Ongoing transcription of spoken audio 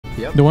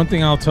Yep. The one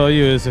thing I'll tell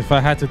you is if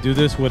I had to do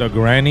this with a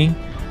granny,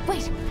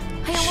 Wait,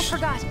 I almost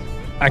forgot.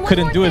 I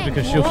couldn't do it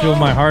because she'll feel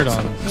my heart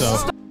on.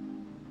 So.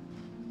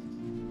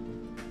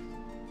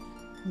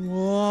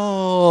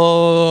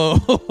 Whoa!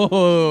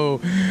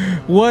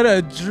 What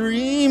a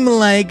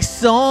dreamlike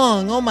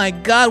song! Oh my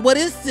God! What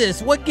is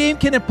this? What game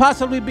can it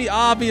possibly be?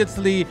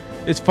 Obviously,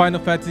 it's Final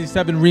Fantasy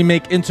VII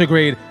Remake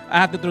Intergrade. I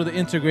have to throw the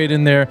Intergrade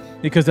in there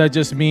because that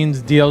just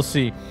means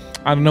DLC.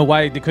 I don't know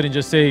why they couldn't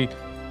just say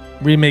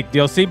Remake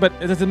DLC, but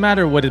it doesn't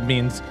matter what it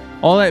means.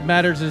 All that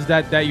matters is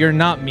that you're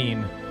not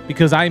mean,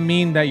 because I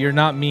mean that you're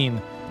not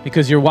mean,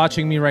 because you're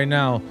watching me right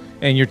now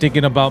and you're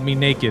thinking about me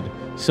naked.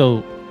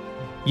 So,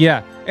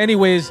 yeah.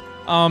 Anyways,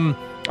 I'm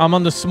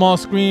on the small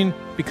screen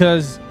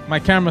because my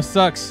camera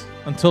sucks.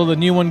 Until the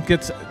new one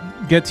gets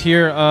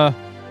here,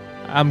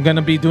 I'm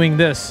gonna be doing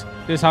this.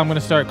 This is how I'm gonna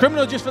start.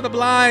 Criminal Justice for the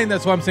Blind.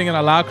 That's why I'm singing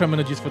out loud.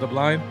 Criminal Justice for the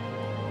Blind.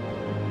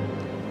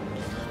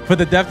 For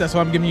the deaf, that's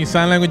why I'm giving you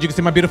sign language. You can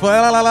see my beautiful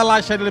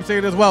shiny lip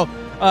sync as well.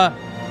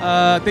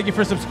 Thank you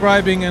for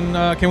subscribing.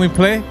 And can we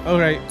play? All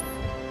right.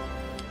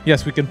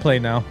 Yes, we can play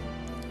now.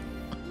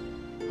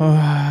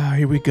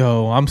 Here we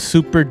go. I'm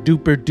super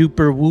duper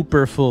duper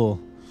whooper full.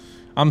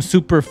 I'm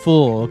super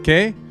full,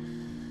 okay?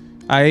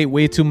 I ate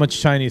way too much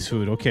Chinese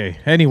food. Okay.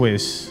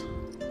 Anyways.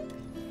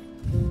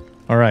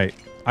 All right.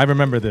 I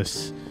remember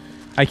this.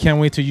 I can't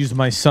wait to use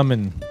my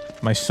summon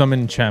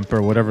champ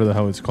or whatever the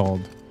hell it's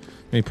called.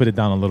 Let me put it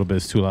down a little bit.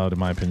 It's too loud in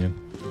my opinion.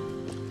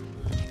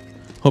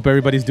 Hope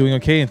everybody's doing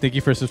okay, and thank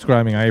you for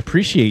subscribing. I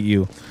appreciate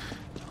you.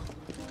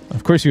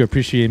 Of course you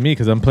appreciate me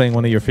because I'm playing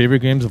one of your favorite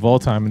games of all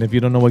time, and if you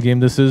don't know what game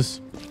this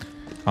is,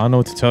 I don't know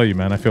what to tell you,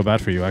 man. I feel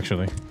bad for you,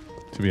 actually,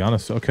 to be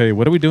honest. Okay,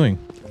 what are we doing?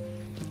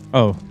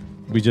 Oh,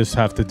 we just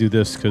have to do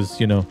this because,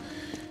 you know...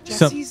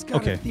 Jesse's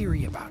got a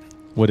theory about it.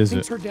 What is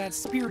Thinks it? her dad's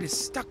spirit is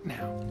stuck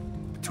now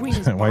between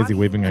his Why is he body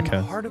waving a and the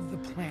cat? heart of the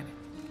planet.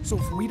 So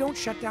if we don't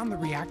shut down the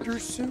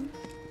reactors soon,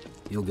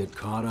 You'll get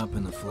caught up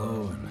in the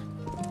flow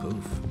and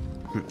poof.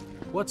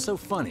 What's so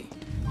funny?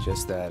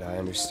 Just that I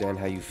understand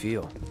how you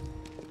feel.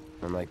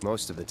 Unlike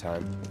most of the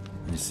time.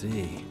 I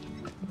see.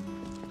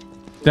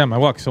 Damn, I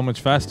walk so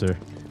much faster.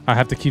 I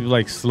have to keep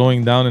like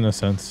slowing down in a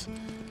sense,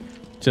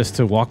 just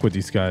to walk with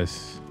these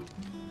guys.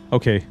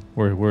 Okay,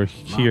 we're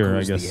here,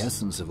 I guess. The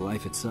essence of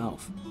life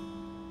itself,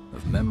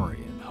 of memory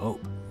and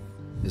hope.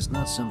 It's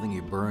not something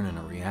you burn in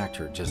a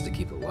reactor just to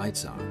keep the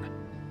lights on.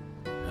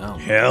 No.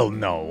 Hell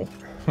no.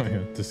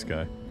 This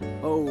guy.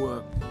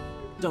 Oh,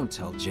 don't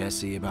tell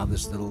Jessie about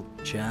this little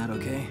chat,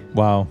 okay?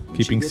 Wow, When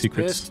keeping she gets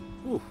secrets. pissed,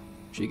 ooh,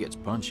 she gets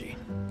punchy.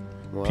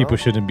 Well, People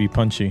shouldn't be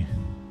punchy.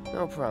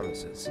 no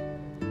promises.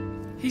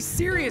 he's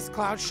serious,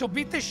 Cloud. She'll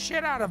beat the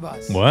shit out of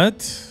us.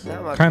 What?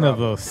 Not my Kind of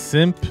problem. a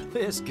simp?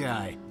 This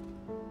guy.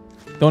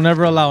 Don't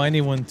ever allow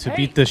anyone to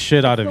beat the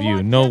shit out of the you.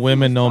 one No Jesse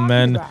women, was no talking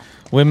men. about.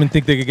 Women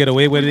think they could get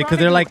away with it We because run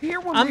they're into like,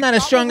 here when I'm we not as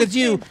got strong what as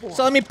we you, came for."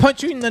 so let me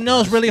punch you in the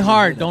nose really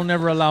hard. Don't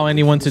ever allow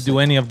anyone to do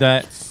any of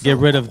that. Get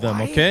rid of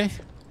them, okay?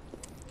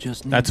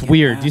 Just need That's to get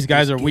weird. past These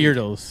guys this are gate.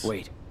 weirdos.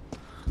 Wait.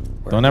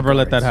 Where Don't are the ever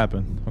let that guards?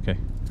 happen. Okay.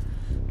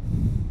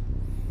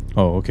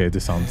 Oh, okay.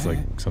 This sounds like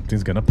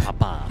something's gonna pop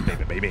up,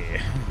 baby.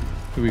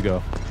 Here we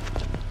go.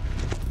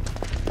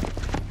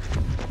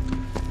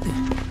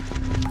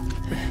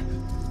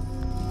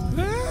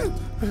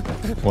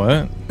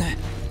 What?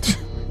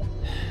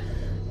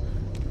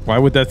 Why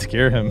would that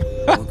scare him?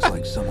 Looks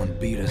like someone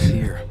beat us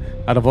here.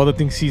 Out of all the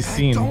things he's I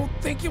seen. don't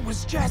think it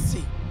was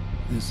Jesse.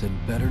 This had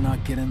better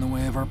not get in the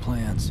way of our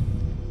plans.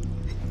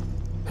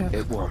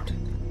 It won't.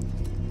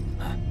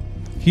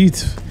 He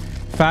eats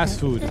fast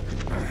food.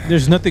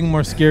 There's nothing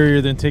more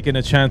scarier than taking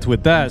a chance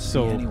with that,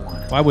 so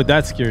why would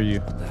that scare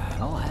you? What the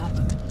hell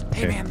happened?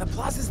 Hey Okay. man, the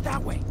plaza's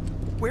that way.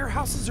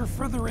 Warehouses are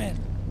further in.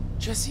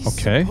 Jesse's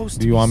Okay, supposed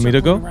do to you be want me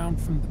to go? circling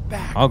around from the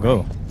back, I'll go.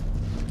 right?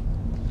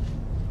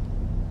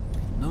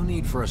 No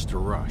need for us to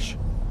rush.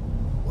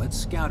 Let's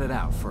scout it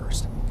out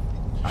first.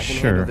 I can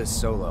Sure. handle this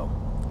solo.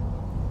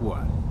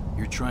 What?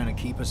 You're trying to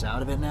keep us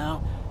out of it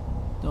now?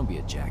 Don't be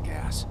a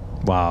jackass.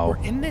 Wow.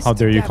 We're in this How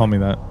dare you together. call me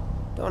that?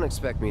 Don't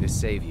expect me to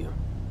save you.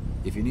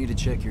 If you need to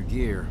check your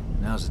gear,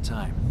 now's the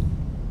time.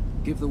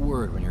 Give the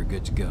word when you're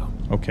good to go.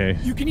 Okay.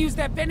 You can use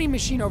that vending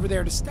machine over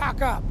there to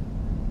stock up.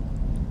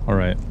 All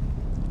right.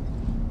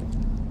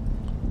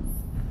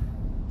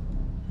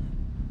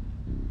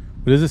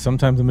 What is it?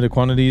 Sometimes limited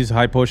quantities,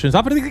 high potions.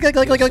 We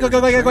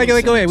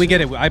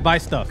get it. I buy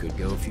stuff. Could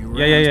go a few rounds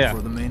Yeah.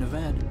 before the main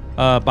event.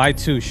 Buy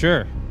two,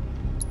 sure.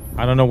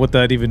 I don't know what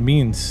that even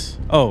means.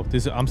 Oh,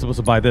 this I'm supposed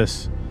to buy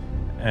this.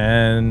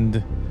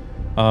 And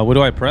what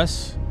do I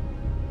press?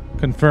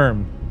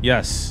 Confirm.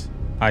 Yes.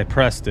 I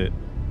pressed it.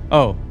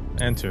 Oh,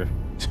 enter.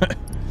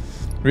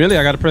 Really?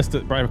 I gotta press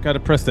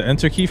the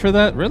enter key for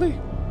that? Really?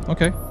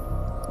 Okay.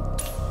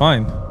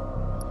 Fine.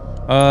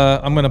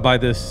 I'm gonna buy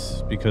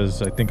this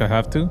because I think I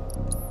have to.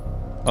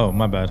 Oh,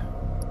 my bad.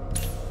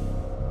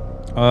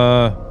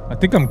 I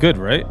think I'm good,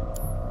 right?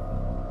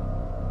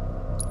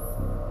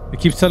 It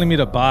keeps telling me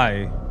to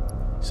buy.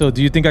 So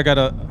do you think I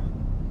gotta...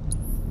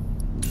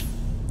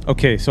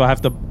 Okay, so I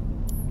have to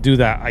do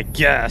that, I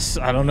guess.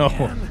 I don't know.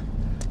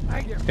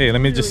 Hey, let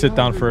me just sit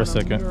down for a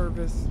second.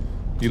 Nervous.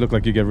 You look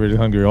like you get really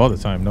hungry all the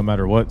time, no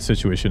matter what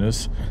situation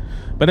is.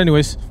 But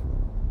anyways,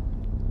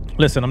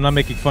 listen, I'm not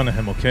making fun of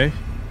him, okay?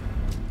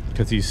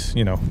 Because he's,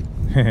 you know,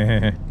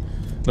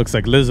 looks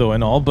like Lizzo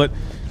and all. But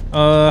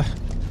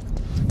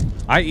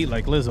I eat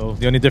like Lizzo.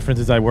 The only difference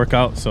is I work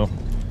out, so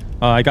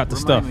I got the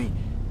stuff. Me,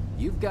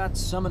 you've got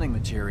summoning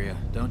materia,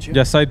 don't you?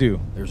 Yes, I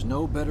do. There's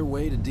no better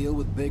way to deal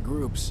with big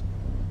groups.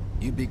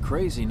 You'd be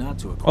crazy not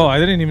to equip. Oh, I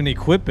didn't even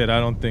equip it, I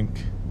don't think.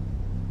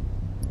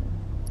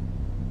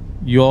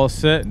 You all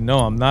set? No,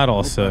 I'm not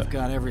all set. I've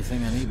got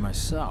everything I need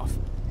myself.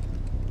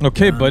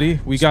 Okay, buddy,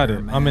 we got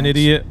it. I'm an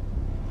idiot.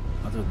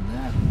 Other than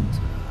that,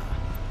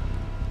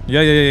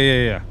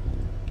 Yeah.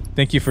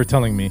 Thank you for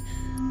telling me.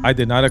 I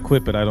did not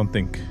equip it, I don't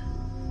think.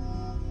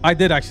 I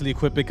did actually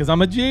equip it because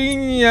I'm a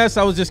genius.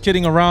 I was just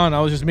kidding around.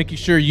 I was just making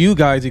sure you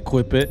guys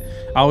equip it.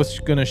 I was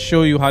gonna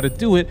show you how to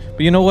do it,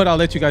 but you know what? I'll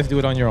let you guys do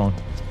it on your own.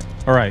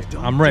 All right,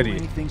 I'm ready.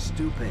 Anything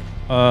stupid.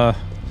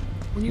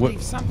 When you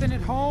leave something at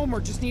home or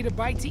just need a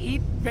bite to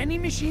eat,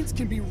 vending machines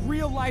can be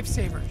real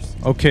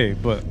lifesavers. Okay,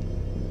 but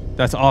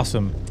that's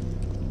awesome.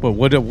 But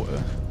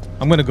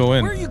I'm gonna go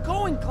in. Where are you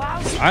going,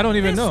 Klaus? I don't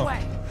even This know. way.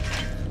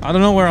 I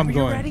don't know where I'm Whenever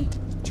you're going. ready,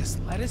 just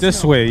let us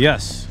This know. way,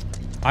 yes.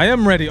 I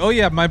am ready. Oh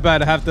yeah, my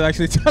bad. I have to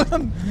actually tell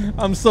him.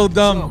 I'm so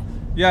dumb. So,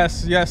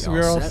 Yes, y'all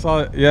we're all set?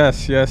 solid.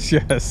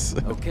 Yes.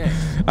 okay.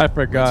 I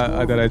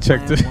forgot that I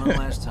checked it. One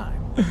last time.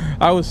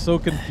 I was so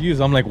confused.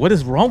 I'm like, what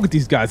is wrong with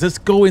these guys? Let's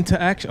go into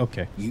action.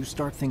 Okay. You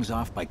start things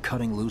off by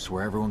cutting loose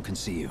where everyone can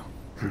see you.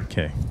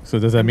 Okay. So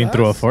does that mean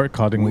throw a fort,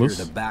 cutting We're loose?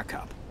 the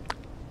backup.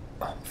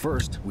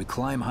 First, we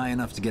climb high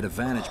enough to get a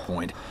vantage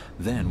point.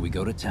 Then we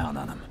go to town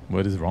on him.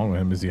 What is wrong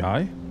with him? Is he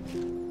high?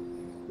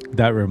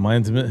 That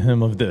reminds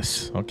him of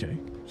this. Okay.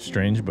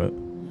 Strange, but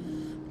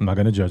I'm not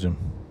gonna judge him.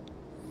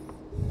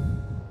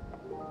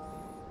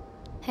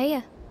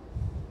 Hey.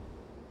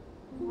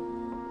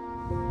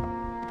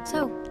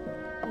 So,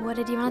 what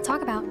did you want to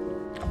talk about?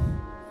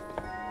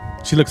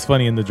 She looks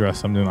funny in the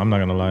dress. I'm not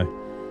gonna lie.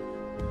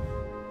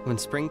 When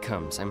spring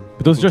comes, I'm.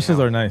 But those leaving dresses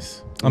town. are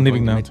nice. I'm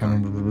leaving now.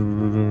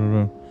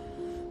 going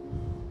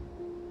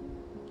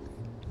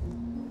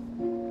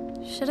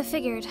Should have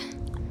figured.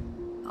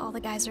 All the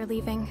guys are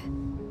leaving.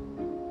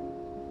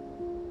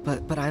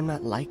 But I'm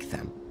not like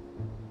them.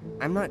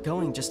 I'm not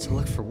going just to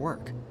look for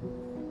work.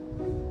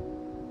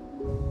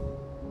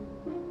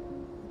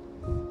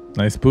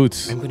 Nice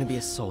boots. I'm gonna be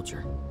a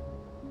soldier.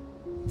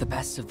 The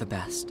best of the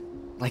best.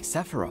 Like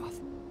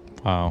Sephiroth.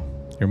 Wow.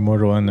 Your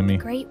mortal enemy.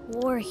 Great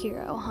war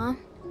hero, huh?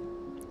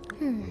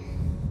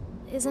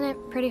 Isn't it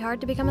pretty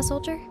hard to become a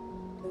soldier?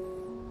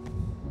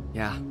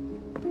 Yeah.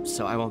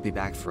 So I won't be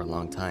back for a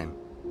long time.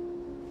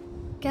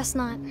 Guess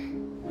not.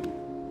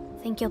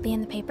 Think you'll be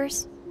in the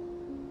papers?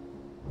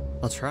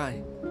 I'll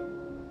try.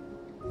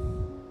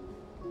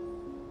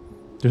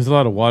 There's a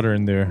lot of water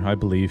in there, I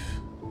believe.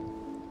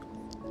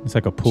 It's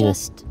like a pool.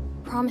 Just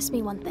promise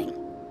me one thing.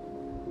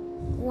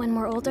 When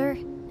we're older,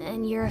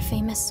 and you're a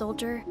famous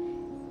soldier,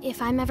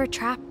 if I'm ever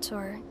trapped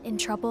or in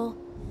trouble,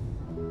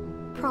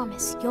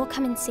 promise you'll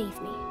come and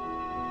save me.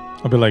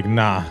 I'll be like,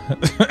 nah.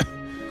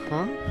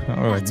 Huh? I'll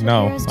be like, That's what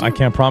no, heroes I do.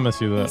 can't promise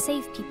you They that.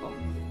 save people.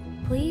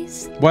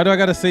 Please? Why do I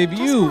gotta save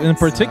Just you in once.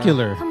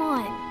 particular? Come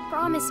on,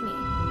 promise me.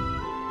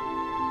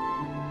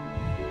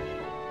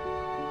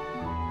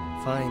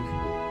 Fine.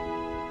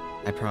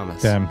 I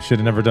promise. Damn, should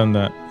have never done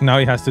that. Now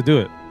he has to do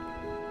it.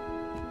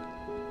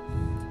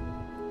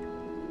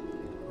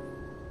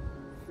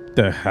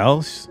 The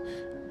hell?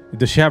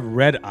 Does she have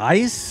red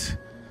eyes?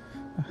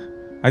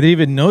 I didn't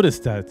even notice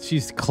that.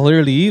 She's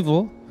clearly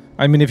evil.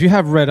 I mean, if you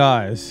have red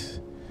eyes,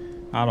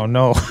 I don't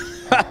know.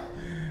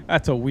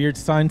 That's a weird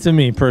sign to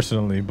me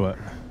personally, but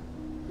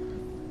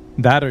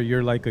that or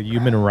you're like a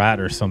human rat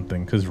or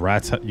something, because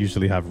rats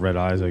usually have red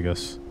eyes, I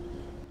guess.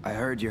 I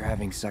heard you're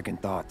having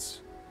second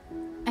thoughts.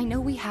 I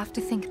know we have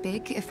to think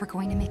big if we're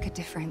going to make a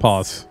difference.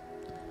 Pause.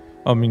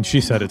 I mean,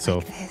 she said it, so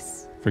Like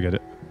this. forget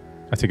it.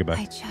 I take it back.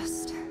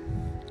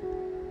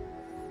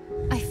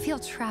 I feel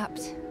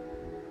trapped.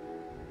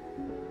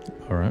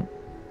 All right.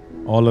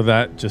 All of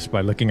that just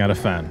by looking at a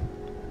fan.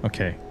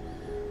 Okay.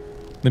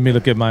 Let me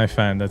look at my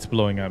fan that's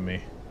blowing at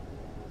me.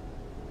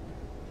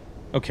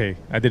 Okay.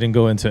 I didn't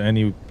go into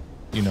any,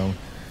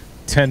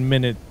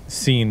 10-minute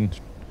scene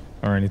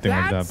or anything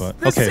like that, but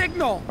the okay.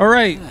 signal. All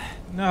right.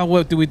 Now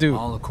what do we do?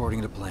 All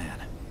according to plan.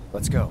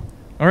 Let's go.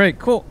 All right.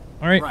 Cool.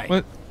 All right. Right.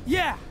 What?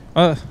 Yeah.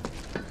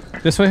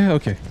 This way?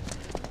 Okay.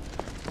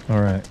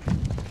 All right.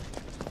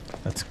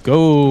 Let's go.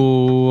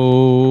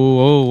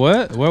 Oh,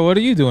 what? What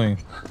are you doing?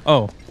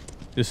 Oh,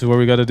 this is where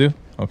we got to do?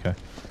 Okay.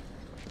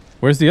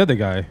 Where's the other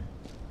guy?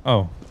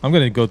 Oh, I'm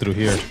going to go through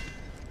here.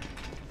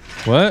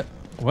 What?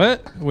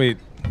 Wait.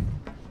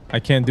 I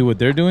can't do what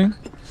they're doing?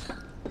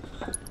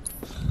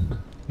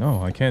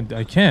 No, I can't.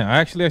 I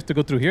actually have to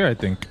go through here, I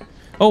think.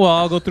 Oh, well,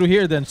 I'll go through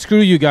here then. Screw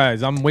you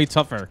guys. I'm way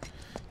tougher.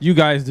 You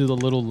guys do the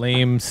little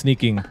lame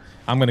sneaking.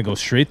 I'm going to go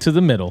straight to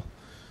the middle.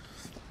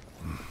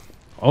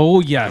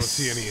 Oh, yes.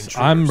 See any intruders?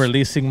 I'm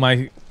releasing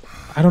my...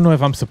 I don't know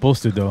if I'm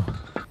supposed to, though.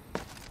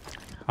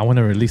 I want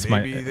to release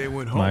Maybe they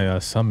went home. my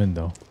summon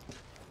though.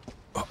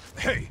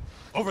 Hey,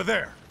 over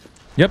there.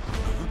 Yep.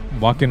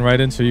 Walking right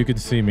in so you can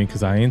see me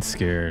because I ain't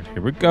scared.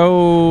 Here we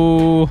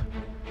go.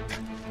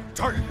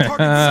 Target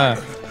sight.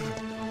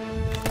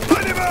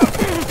 Light him up.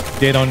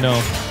 They don't know.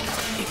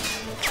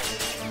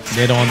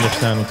 They don't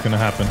understand what's gonna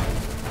happen.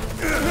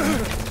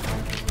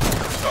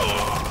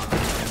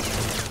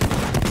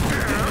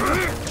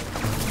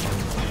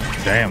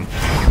 Damn.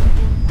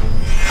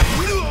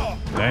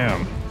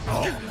 Damn.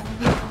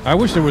 I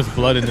wish there was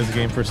blood in this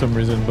game for some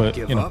reason, but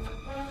you know.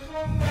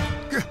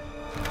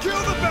 Kill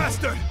the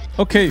bastard.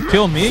 Okay,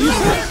 kill me?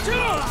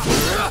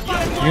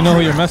 You know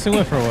who you're messing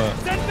with or what?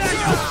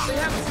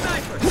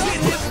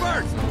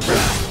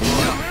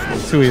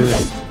 That's who he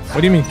is.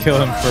 What do you mean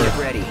kill him first?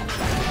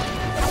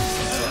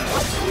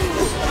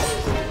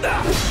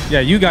 Yeah,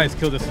 you guys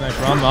kill the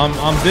sniper.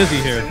 I'm busy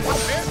here.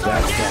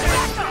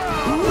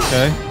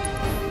 Okay.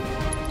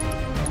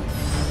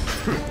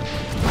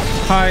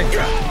 Hi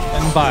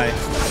and bye.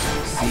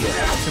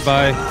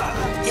 Goodbye.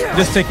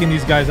 Just taking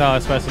these guys out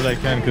as fast as I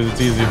can because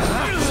it's easy.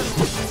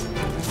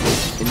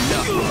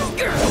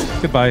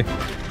 Goodbye.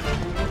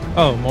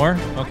 Oh, more?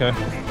 Okay.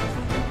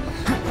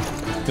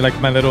 You like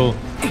my little...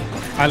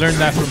 I learned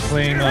that from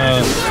playing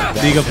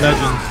League of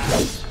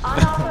Legends.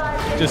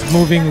 Just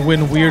moving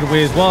in weird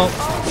ways. Well,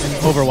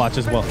 in Overwatch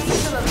as well.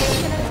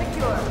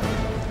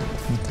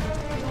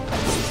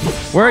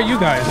 Where are you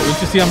guys?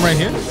 Don't you see I'm right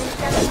here?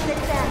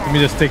 Let me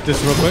just take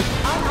this real quick.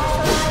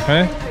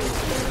 Okay.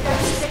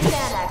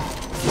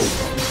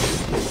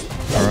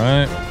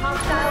 Alright.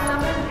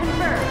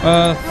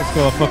 Let's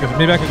go. Fuck it.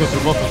 Maybe I can go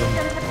through both of them.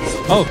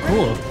 Oh,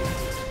 cool.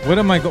 Where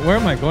am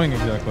I going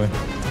exactly?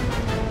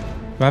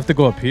 Do I have to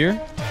go up here?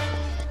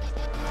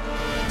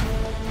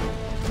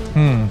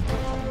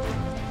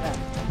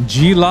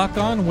 G lock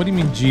on? What do you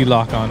mean G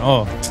lock on?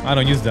 Oh, I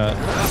don't use that.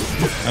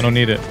 I don't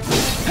need it.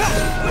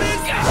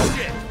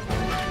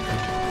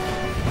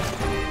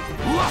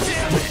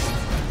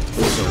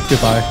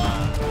 Goodbye.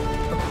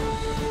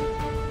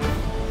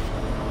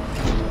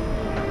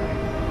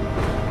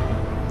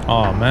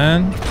 Oh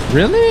man,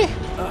 really?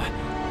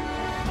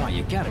 Come on,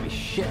 you gotta be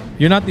shitting.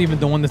 You're not even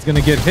the one that's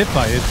gonna get hit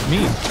by it. It's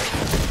me.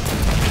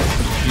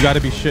 You gotta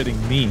be shitting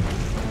me.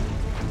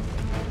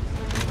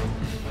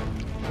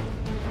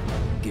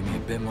 Give me a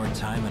bit more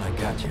time and I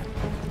got you.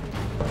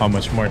 How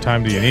much more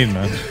time do you need,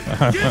 man?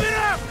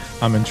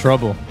 I'm in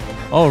trouble.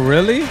 Oh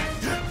really?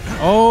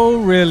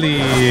 Oh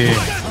really?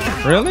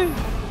 Really?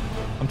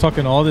 I'm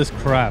talking all this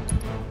crap.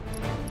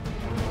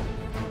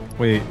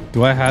 Wait,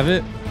 do I have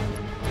it?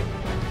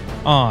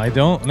 Oh, I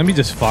don't. Let me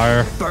just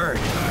fire. Burn.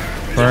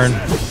 Burn.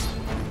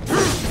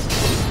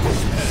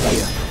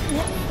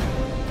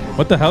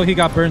 What the hell? He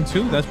got burned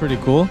too? That's pretty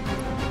cool.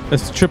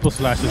 Let's triple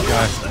slash this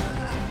guy.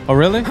 Oh,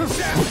 really?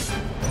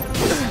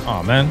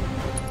 Oh, man.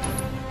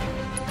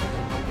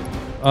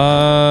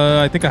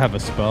 I think I have a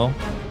spell.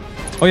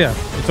 Oh, yeah.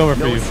 It's over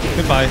for you.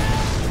 Goodbye.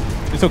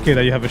 It's okay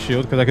that you have a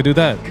shield because I could do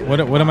that.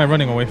 What am I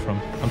running away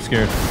from? I'm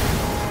scared.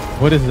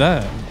 What is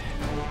that?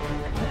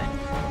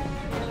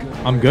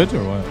 I'm good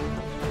or what?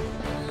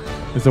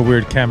 It's a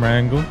weird camera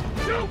angle.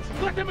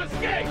 Let him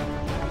escape.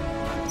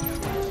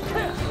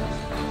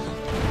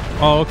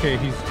 Oh, okay.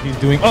 He's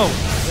doing. Oh,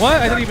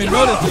 what? I didn't even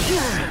notice.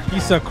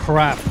 Piece of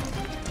crap.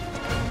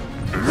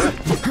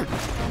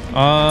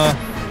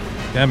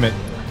 Damn it.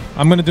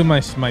 I'm gonna do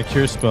my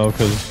cure spell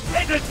because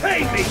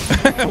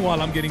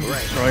while I'm getting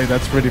destroyed.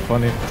 That's pretty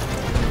funny.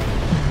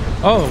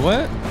 Oh,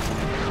 what?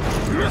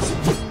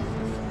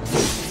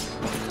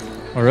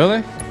 Oh,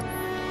 really?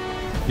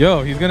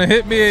 Yo, he's gonna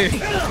hit me.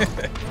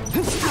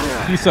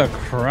 Piece of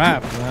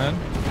crap, man.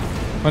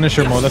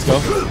 Punisher mode, let's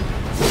go.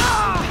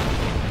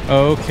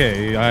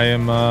 Okay, I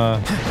am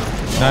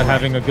not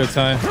having a good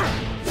time.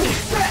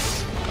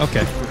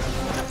 Okay.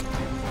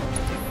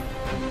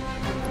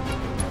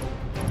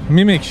 Let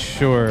me make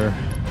sure.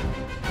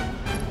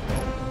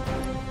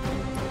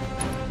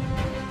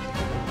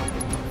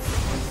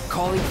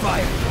 Calling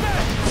fire.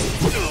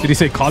 Did he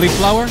say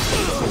cauliflower?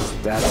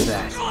 That's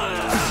that.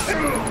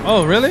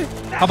 Oh, really?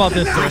 How about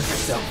this, sir?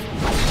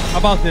 How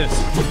about this?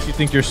 Since you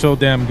think you're so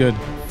damn good.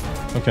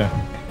 Okay.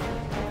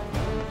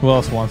 Who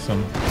else wants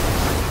some?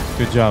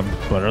 Good job,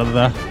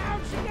 brother.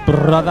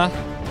 Brother.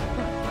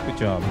 Good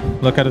job.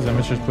 Look at his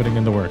amateurs putting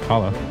in the work.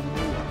 Holla.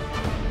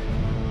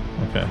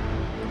 Okay.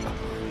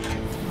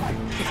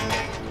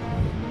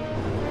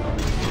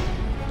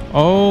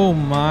 Oh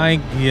my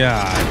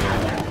god.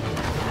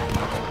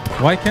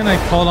 Why can't I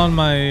call on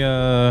my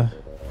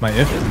my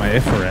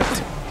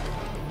Ifrit?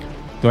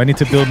 Do I need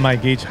to build my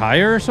gauge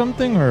higher or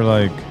something? Or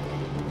like...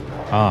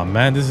 Ah,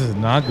 man, this is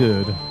not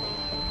good.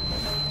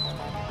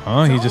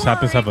 Huh? He just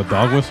happens to have a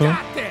dog whistle?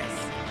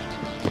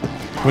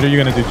 What are you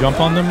gonna do? Jump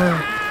on them or...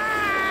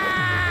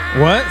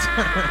 What?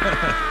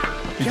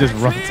 He just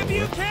runs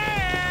over.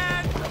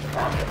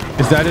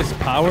 Is that his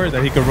power?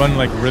 That he could run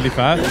like really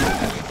fast?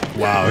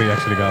 Wow, he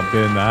actually got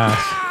bit in the ass.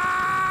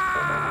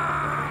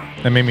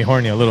 That made me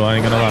horny a little, I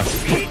ain't gonna lie.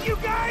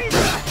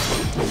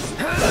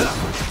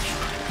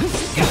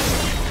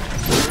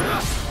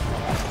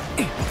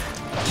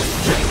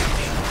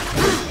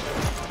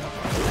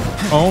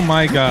 Oh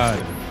my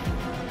god.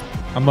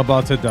 I'm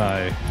about to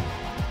die.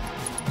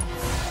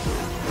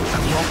 I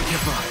won't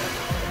give up.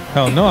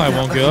 Hell no, I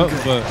won't give up,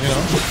 but you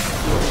know.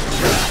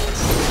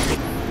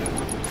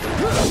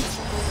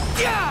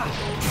 Yeah!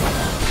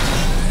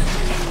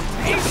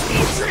 HD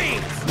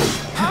dreams!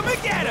 I'ma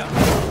get him!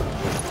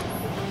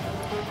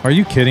 Are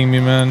you kidding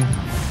me, man?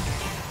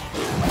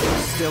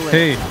 Still in.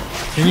 Hey,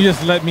 can you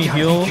just let me Gotta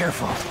heal? be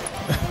careful.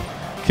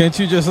 Can't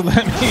you just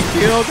let me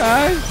heal,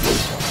 guys?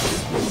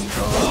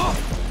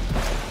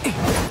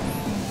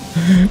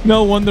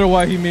 No wonder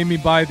why he made me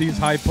buy these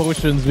high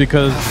potions,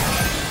 because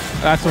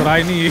that's what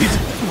I need.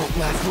 Won't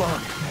last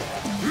long.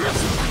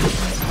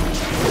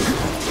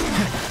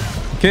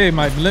 Okay,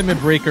 my limit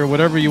breaker,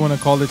 whatever you want to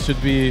call it,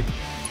 should be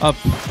up.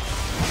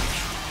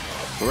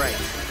 Right.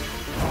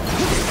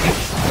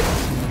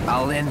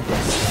 I'll end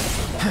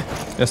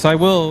this. Yes, I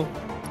will.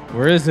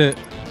 Where is it?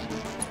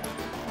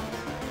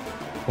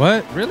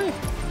 What? Really?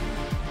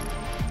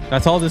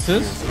 That's all this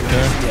is?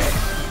 Okay.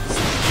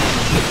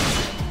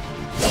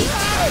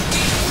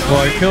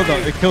 Well, it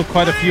killed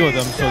quite a few of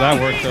them, so that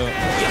worked out.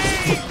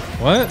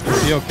 What?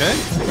 Is he okay?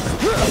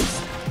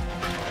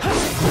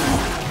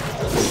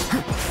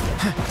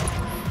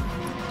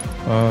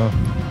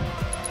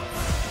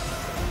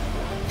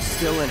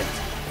 Still in it.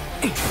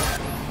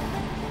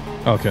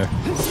 Okay.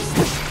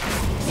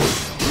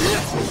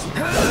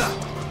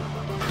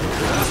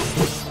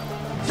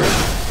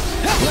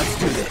 Let's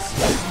do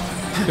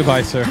this.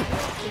 Goodbye, sir.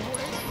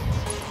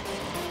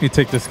 You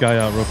take this guy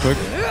out real quick.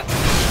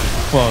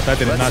 Well, that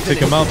did not take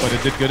him out, but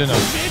it did good enough.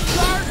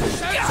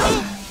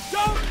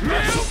 Don't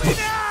kill me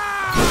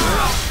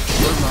now!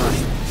 You're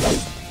mine.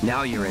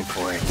 Now you're in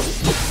for it.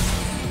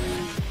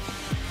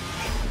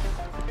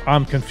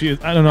 I'm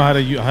confused. I don't know how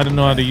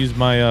to use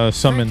my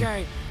summon,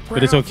 Okay,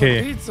 but it's we're out for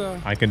okay.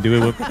 pizza. I can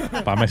do it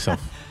by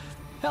myself.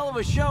 Hell of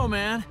a show,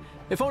 man.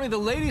 If only the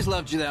ladies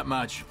loved you that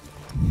much.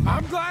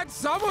 I'm glad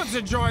someone's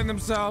enjoying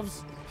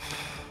themselves.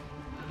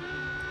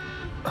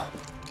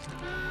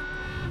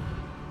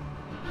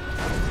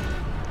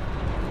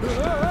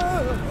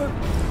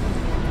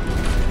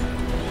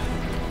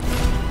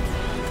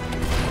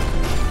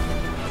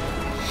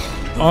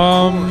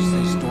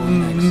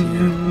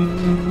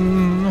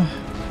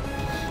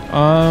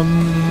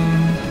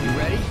 You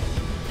ready?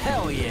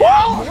 Hell yeah!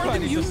 More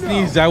than you know.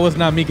 Sneeze. That was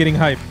not me getting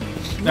hype.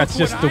 That's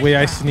just the way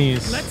I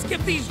sneeze. Let's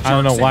give these I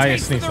don't know jerks a why I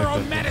taste of sneeze their like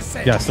own that.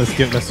 medicine. Yes,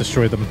 let's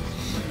destroy them.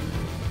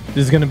 This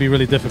is gonna be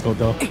really difficult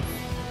though.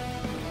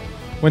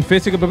 When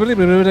facing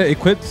a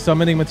equipped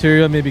summoning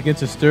material may begin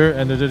to stir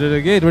and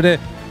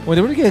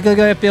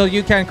feel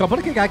you can go.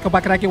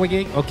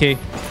 Okay,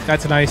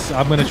 that's nice.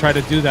 I'm gonna try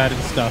to do that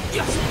and stuff.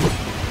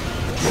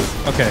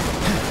 Okay.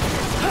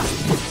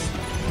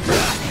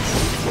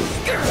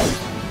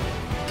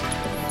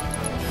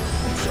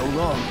 So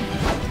long.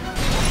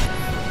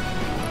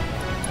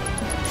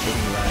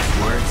 Any last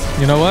words?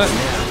 You know what?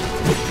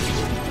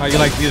 How you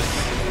like this?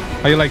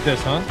 How you like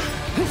this, huh?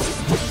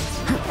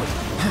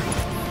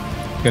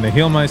 Gonna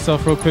heal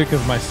myself real quick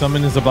because my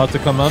summon is about to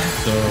come up.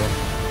 So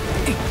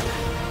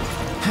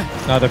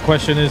now the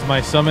question is,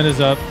 my summon is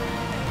up.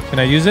 Can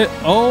I use it?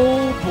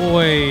 Oh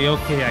boy.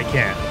 Okay, I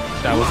can't.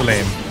 That was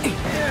lame.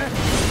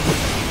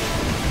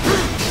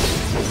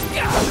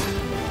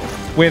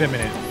 Wait a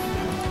minute.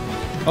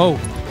 Oh,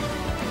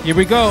 here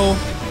we go.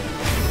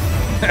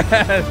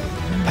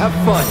 Have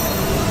fun.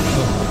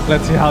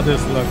 Let's see how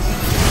this looks.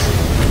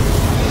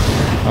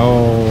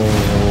 Oh.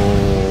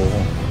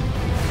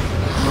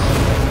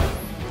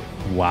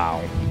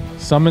 Wow.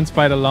 Summons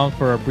fight along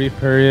for a brief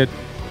period.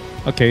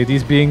 Okay,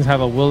 these beings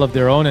have a will of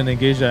their own and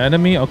engage the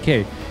enemy.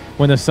 Okay.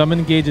 When the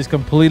summon gauge is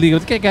completely...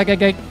 Okay,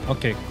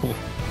 cool.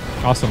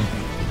 Awesome.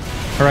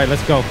 All right,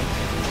 let's go.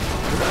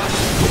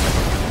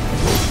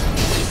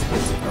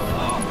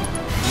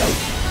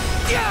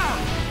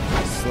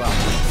 Slap.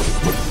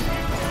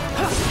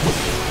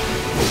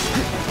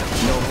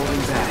 No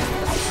holding back.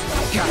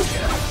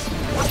 Gotcha.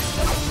 What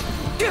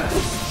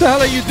the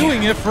hell are you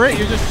doing, Ifrit?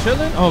 You're just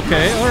chilling?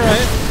 Okay, all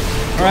right.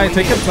 All right,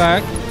 take it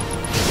back.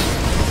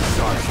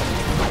 Sorry.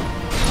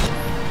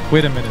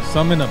 Wait a minute.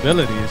 Summon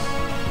abilities.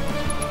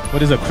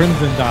 What is a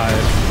crimson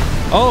dive?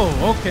 Oh,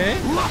 okay.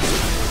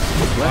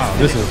 Wow,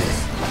 this is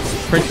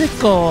pretty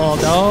cool,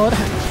 dude.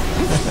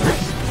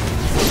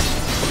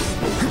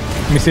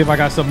 Let me see if I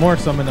got some more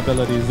summon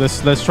abilities.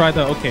 Let's try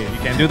the... Okay, you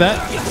can't do that?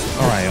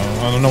 All right,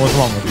 I don't know what's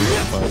wrong with you,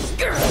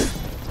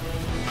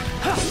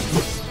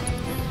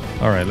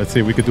 but... All right, let's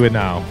see. We could do it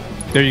now.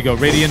 There you go.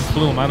 Radiant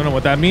Plume. I don't know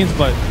what that means,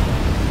 but...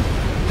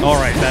 All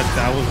right,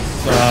 that was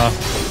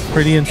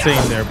pretty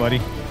insane there, buddy.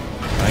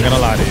 I ain't gonna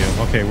lie to you.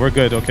 Okay, we're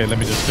good. Okay, let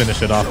me just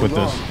finish it off with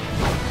this.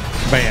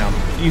 Bam.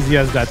 Easy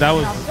as that. That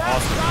was That's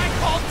awesome. what I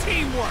call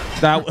teamwork.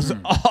 That was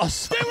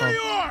awesome. Stay where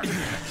you are.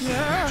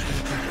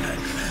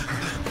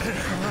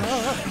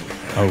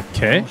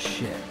 Okay. Oh,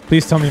 shit.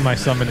 Please tell me my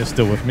summon is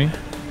still with me.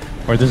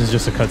 Or this is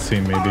just a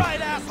cutscene, maybe. All right,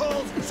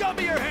 assholes, show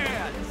me your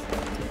hands.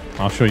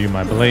 I'll show you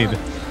my blade.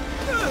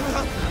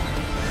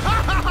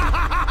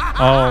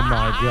 Oh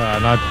my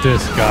god, not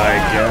this guy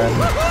again.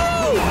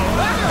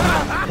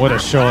 What a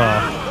show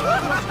off.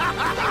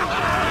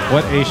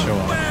 What a show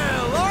off.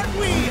 Well, aren't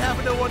we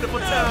having a wonderful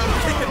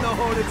time kicking the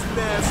hornet's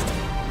nest?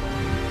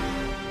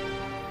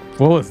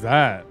 What was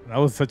that? That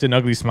was such an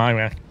ugly smile,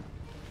 man.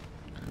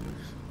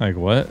 Like,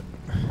 what?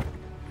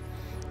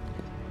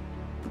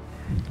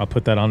 I'll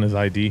put that on his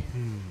ID.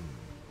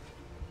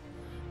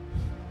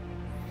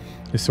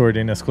 His sword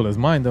ain't as cool as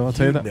mine, though. I'll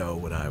tell you that. You know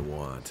what I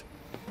want.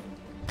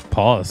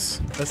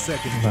 Pause. A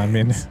second. I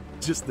mean, dance.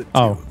 Just the two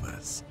oh. of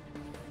us.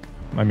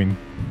 I mean,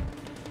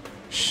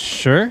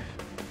 sure.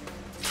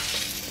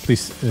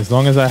 Please, as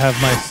long as I have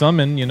my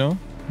summon, you know,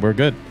 we're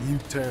good. You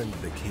turned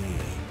the key.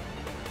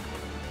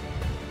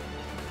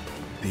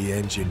 The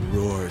engine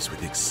roars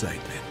with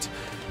excitement.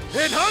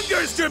 It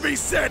hungers to be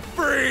set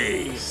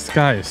free! This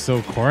guy is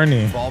so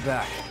corny. Fall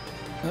back.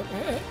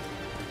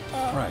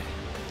 Right.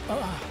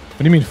 What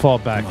do you mean fall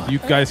back? You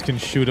guys can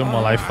shoot him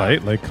while I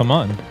fight? Like, come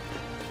on.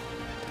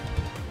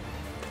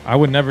 I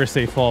would never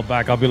say fall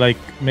back. I'll be like,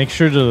 make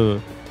sure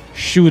to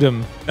shoot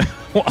him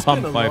while It's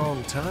I'm been a fighting.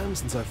 long time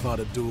since I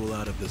fought a duel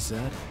out of the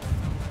set.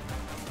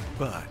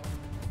 But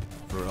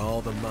for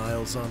all the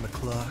miles on the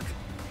clock,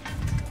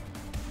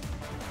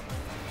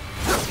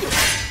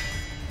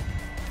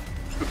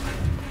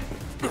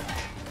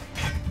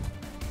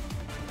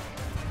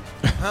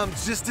 I'm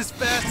just as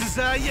fast as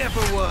I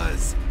ever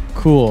was.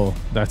 Cool.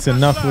 That's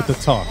enough with the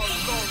talk.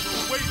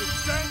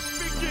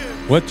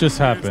 What just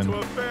happened?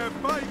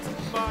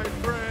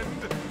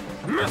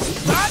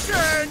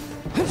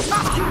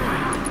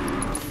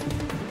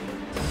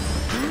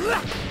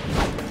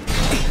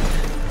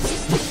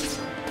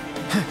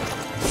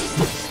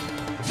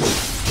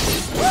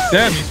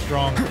 Damn, he's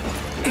strong.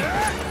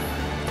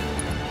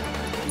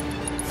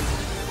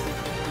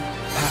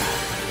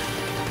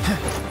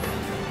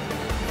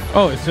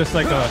 Oh, it's just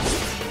like a...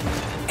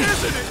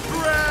 Isn't it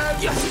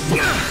grand?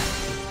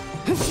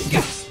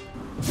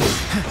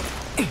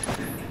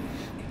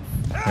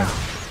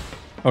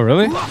 Oh,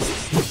 really?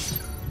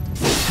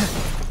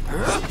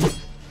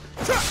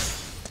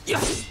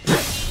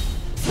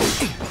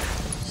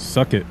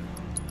 Suck it.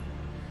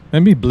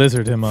 Let me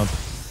blizzard him up.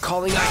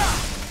 Calling out.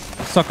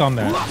 Suck on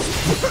that.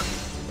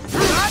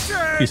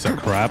 Piece of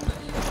crap.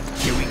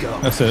 Here we go.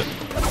 That's it.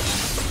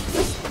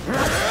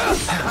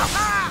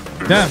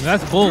 Damn,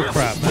 that's bull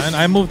crap, man.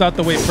 I moved out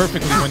the way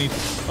perfectly when he...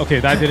 Okay,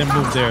 that didn't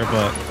move there,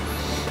 but...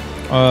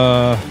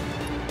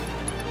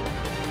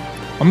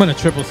 I'm gonna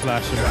triple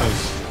slash him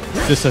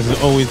because this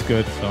is always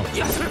good, so...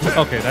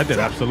 Okay, that did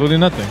absolutely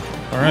nothing.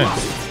 Alright.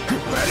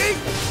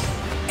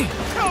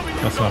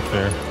 That's not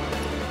fair.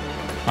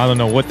 I don't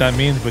know what that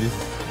means, but he's...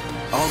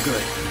 All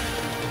good.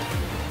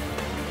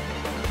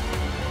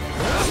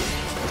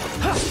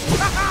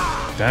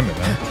 Damn it,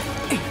 man.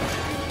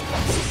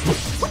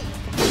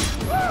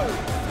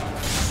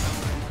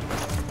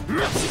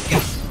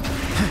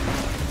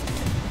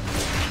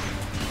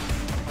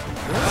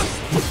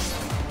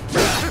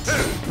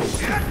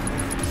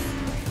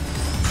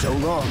 So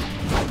long.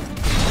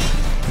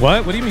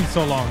 What? What do you mean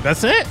so long?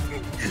 That's it?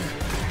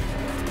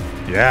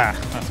 Yeah,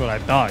 that's what I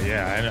thought.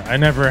 Yeah, I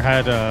never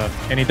had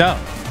any doubt.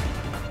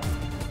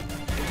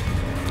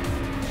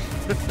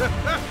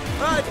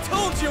 I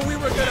told you we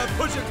were gonna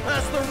push it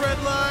past the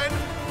red line.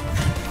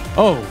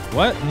 Oh,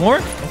 what?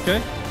 More?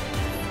 Okay.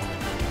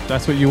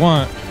 That's what you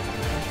want.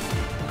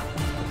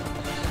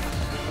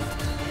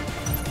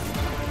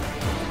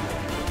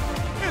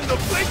 In the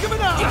blink of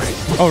an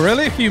eye. Oh,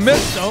 really? You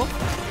missed, though.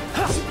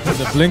 In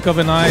the blink of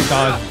an eye,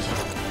 dodge.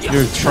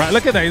 You're trying.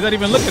 Look at that. He's not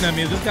even looking at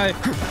me.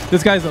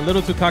 This guy's a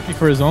little too cocky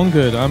for his own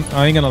good.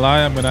 I ain't gonna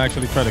lie. I'm gonna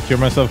actually try to cure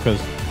myself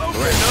because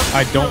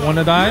I don't want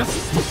to die.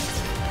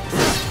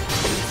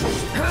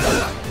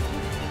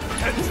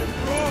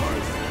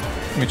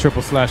 Let me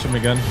triple slash him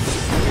again.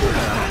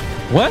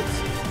 What?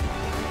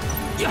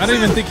 I don't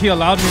even think he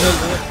allowed me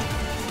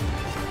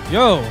to.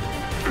 Yo.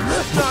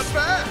 Not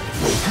bad.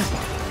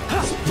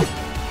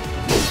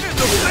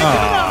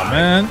 Oh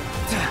man.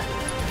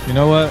 You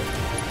know what?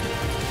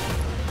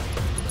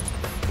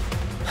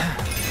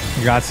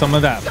 Got some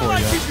of that for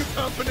you.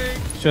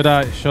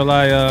 Shall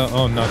I,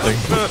 oh, nothing.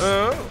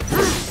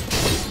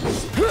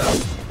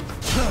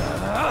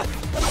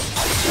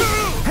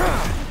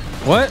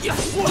 What?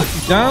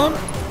 He's down?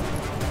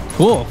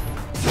 Cool.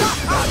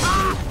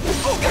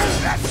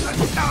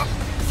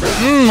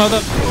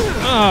 Mother.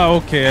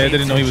 Oh, okay. I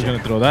didn't know he was going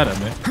to throw that at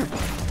me.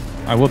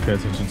 I will pay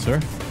attention,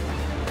 sir.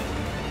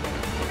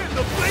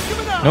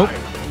 Nope.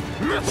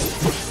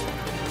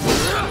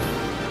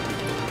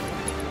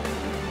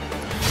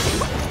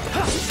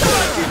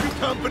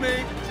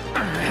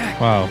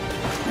 Wow.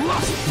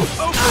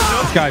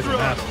 This guy's an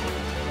ass.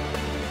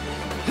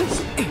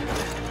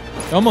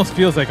 It almost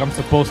feels like I'm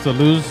supposed to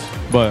lose,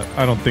 but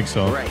I don't think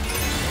so.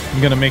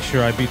 I'm gonna make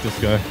sure I beat this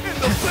guy.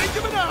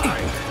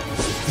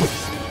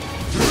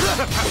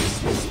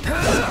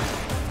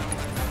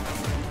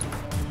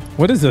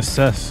 What is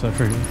assess? I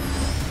forget.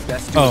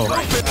 Oh,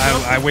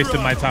 I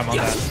wasted my time on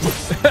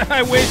that.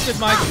 I wasted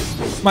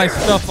my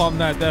stuff on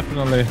that,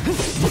 definitely.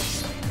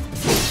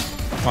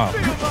 Wow.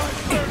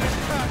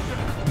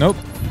 Nope.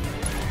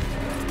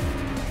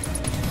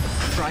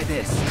 Try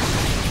this.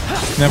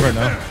 Never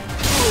know.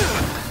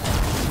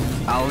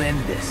 I'll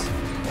end this.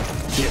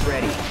 Get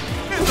ready.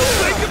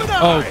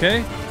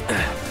 Okay.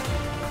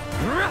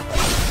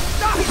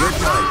 Your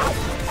turn.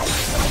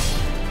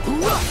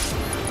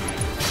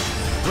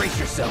 Brace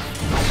yourself.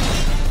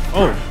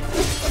 Oh.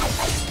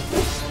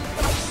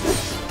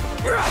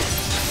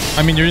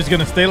 I mean, you're just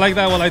gonna stay like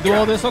that while I do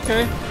all this?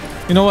 Okay.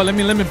 You know what? Let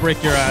me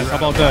break your ass. How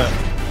about that?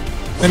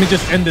 Let me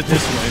just end it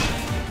this way.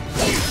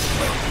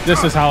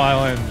 This is how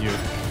I'll end you.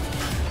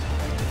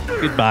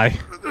 Goodbye.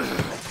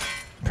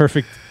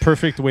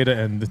 Perfect way to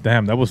end.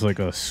 Damn, that was like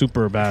a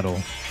super battle.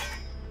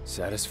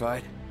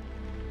 Satisfied?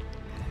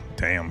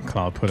 Damn,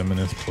 Cloud put him in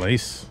his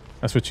place.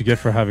 That's what you get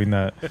for having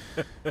that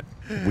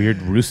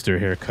weird rooster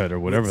haircut or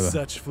whatever. With the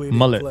such fleeting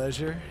mullet.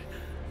 Pleasure?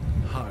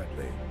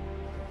 Hardly.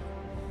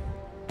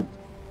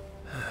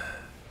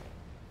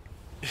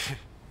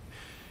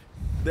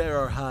 There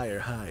are higher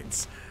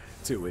heights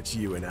to which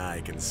you and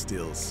I can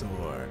still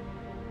soar.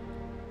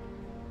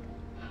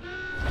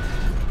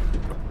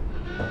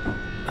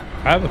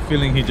 I have a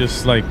feeling he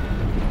just like...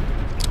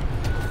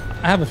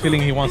 I have a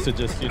feeling he wants to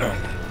just, you know...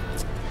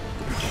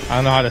 I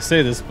don't know how to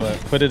say this, but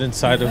put it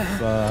inside of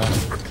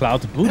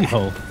Cloud's booty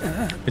hole.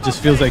 It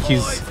just feels like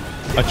he's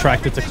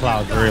attracted to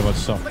Cloud very much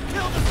so.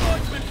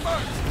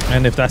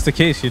 And if that's the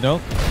case, you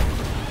know...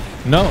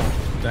 No.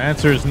 The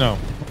answer is no.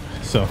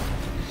 So...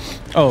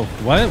 Oh,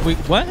 what? Wait,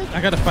 what?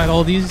 I gotta fight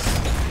all these?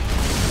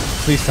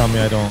 Please tell me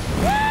I don't.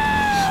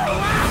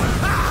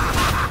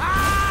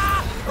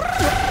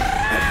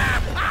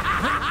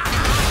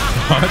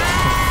 What?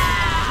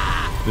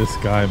 This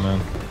guy,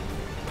 man.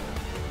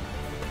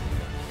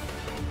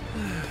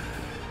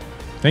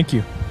 Thank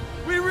you.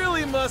 We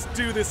really must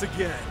do this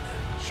again.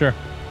 Sure.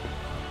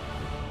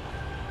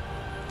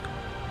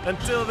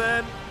 Until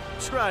then,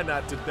 try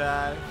not to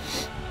die.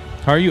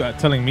 How are you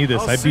telling me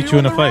this? I'll I see beat you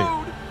in a on the fight.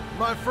 road,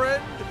 my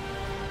friend.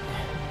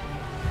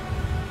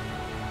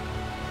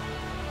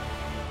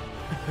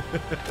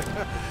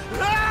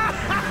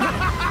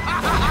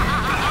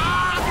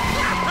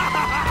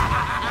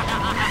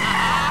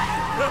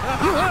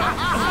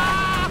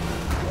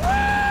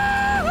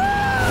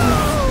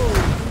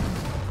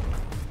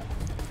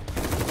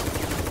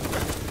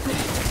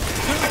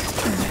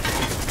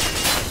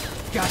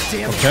 God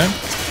damn it. Okay.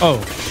 Oh.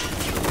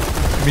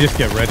 Let me just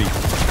get ready.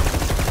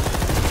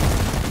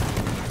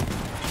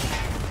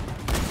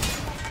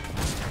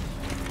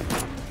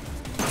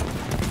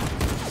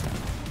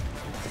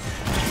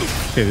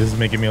 Okay, this is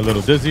making me a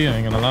little dizzy, I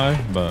ain't gonna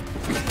lie, but...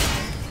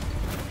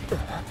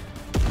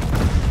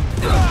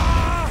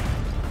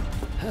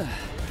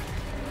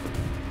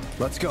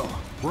 Let's go.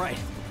 Right.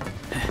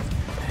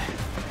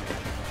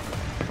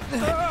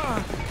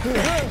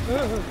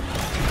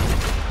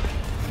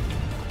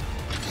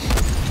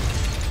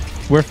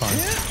 We're fine.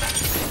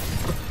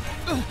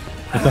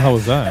 What the hell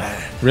was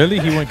that? Really?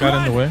 He got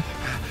in the way?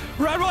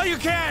 Run while you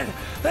can.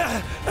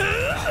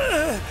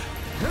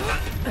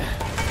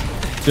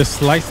 Just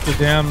slice the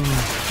damn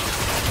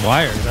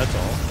wires, that's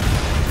all.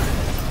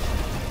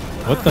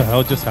 What the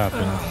hell just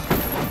happened?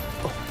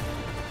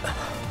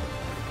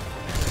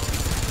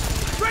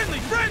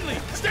 Friendly,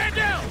 stand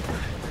down.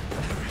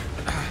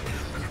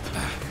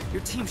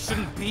 Your team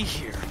shouldn't be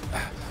here.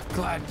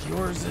 Glad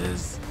yours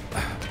is.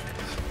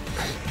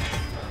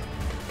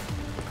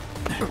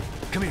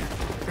 Come here.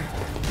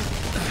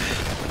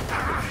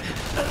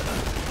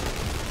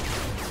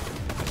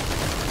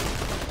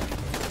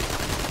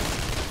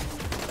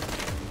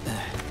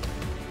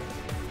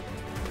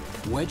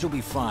 Wedge will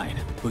be fine,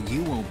 but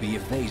you won't be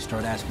if they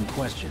start asking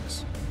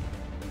questions.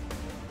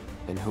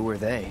 And who are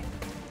they?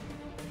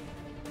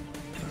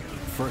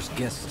 First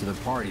guests to the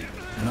party,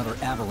 another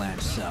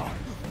avalanche cell.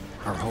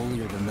 Our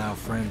holier-than-thou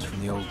friends from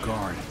the old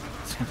guard.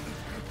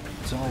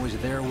 It's always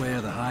their way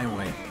or the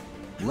highway.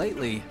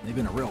 Lately, they've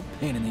been a real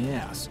pain in the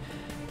ass.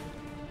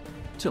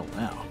 Till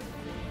now.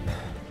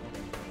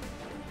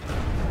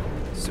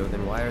 So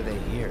then why are they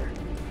here?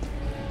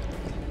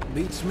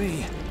 Beats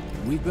me.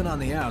 We've been on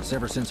the outs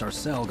ever since our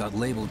cell got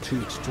labeled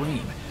too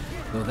extreme.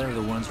 Though they're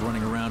the ones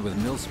running around with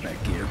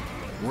mil-spec gear.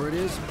 Word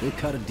is, they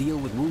cut a deal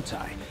with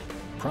Wutai.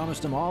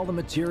 Promised them all the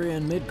materia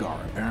in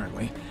Midgar,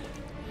 apparently.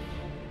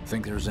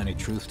 Think there's any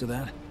truth to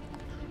that?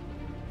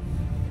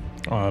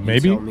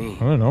 Maybe. tell me.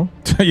 I don't know.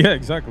 Yeah,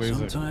 exactly.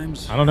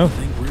 Sometimes I don't know. I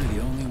think we're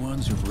the only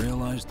ones who've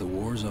realized the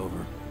war's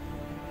over.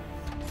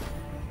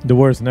 The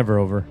war is never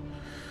over.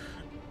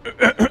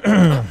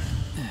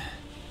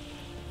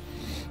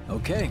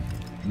 Okay,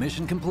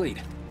 mission complete.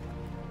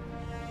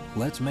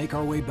 Let's make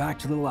our way back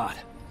to the lot.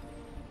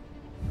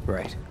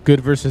 Right.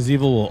 Good versus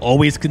evil will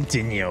always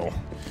continue.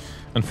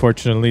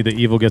 Unfortunately, the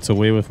evil gets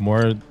away with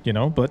more, you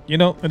know, but, you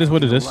know, it is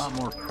what it is. A lot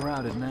more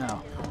crowded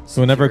now.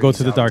 So never go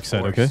to the dark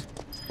side, okay?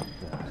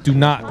 Do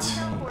not.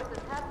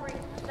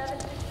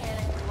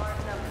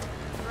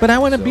 But I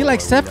want to be like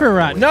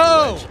Sephiroth.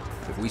 No!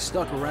 If we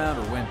stuck around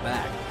or went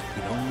back,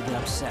 you don't need to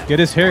upset. Get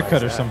his hair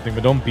cut or something,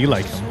 but don't be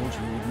like him. Soldier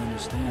wouldn't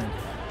understand.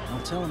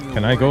 I'll tell him.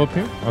 Can I go up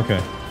here?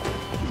 Okay.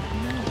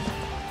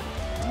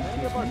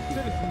 Many of our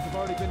citizens have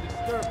already been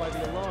disturbed by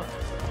the alarm.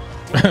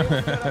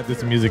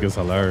 This music is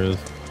hilarious.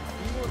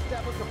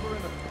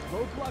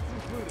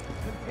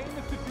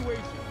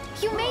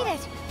 You made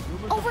it!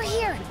 Over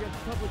here!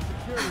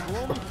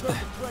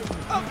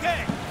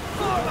 Okay,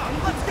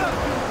 let's go.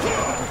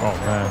 Oh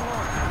man.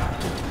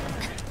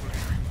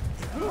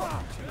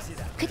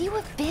 Could you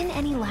have been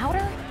any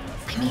louder?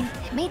 I mean,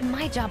 it made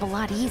my job a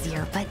lot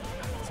easier, but...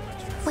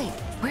 Wait,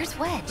 where's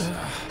Wedge?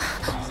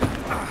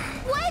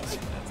 Wedge!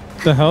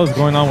 What the hell is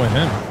going on with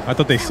him? I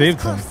thought they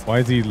saved him. Why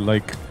is he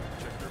like...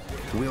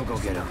 We'll go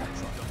get him.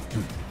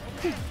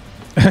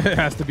 It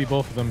has to be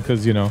both of them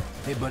because, you know,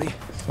 Hey, buddy.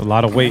 a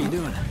lot of weight. How you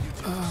doing?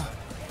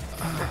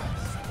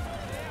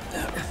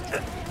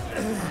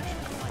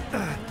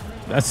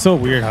 That's so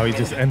weird how he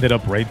just ended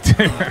up right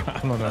there. I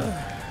don't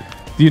know.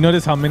 Do you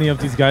notice how many of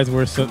these guys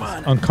wear such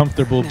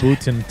uncomfortable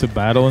boots into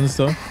battle and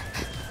stuff?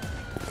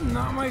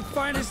 Not my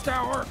finest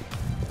hour.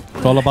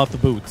 It's all about the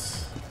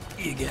boots.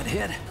 You get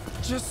hit?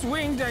 Just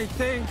swinged, I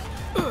think.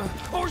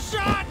 Oh,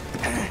 shot!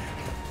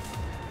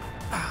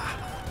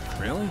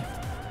 Really?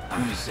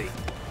 Let me see.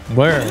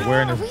 Where?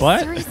 Where in Are his we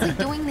butt? seriously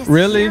doing this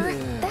Really? here?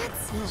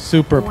 That's...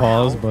 Super Wow.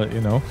 pause, but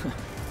you know.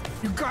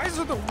 You guys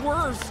are the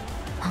worst.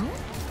 Huh?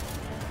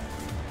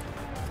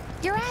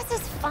 Your ass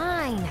is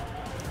fine.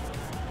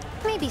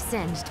 Maybe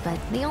singed, but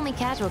the only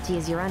casualty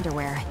is your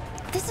underwear.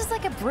 This is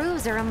like a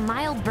bruise or a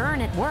mild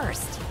burn at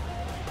worst.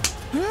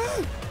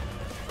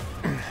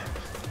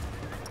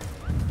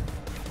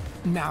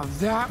 Now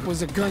that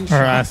was a gunshot.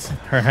 Her ass,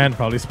 her hand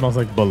probably smells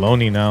like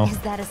bologna now. Is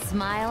that a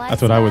smile I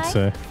That's what I would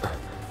spy? say.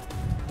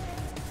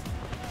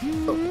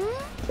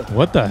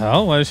 What the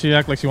hell? Why does she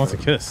act like she wants a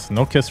kiss?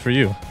 No kiss for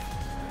you.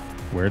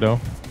 Weirdo.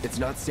 It's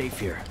not safe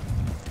here.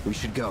 We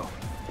should go.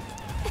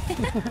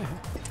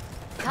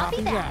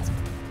 Copy that.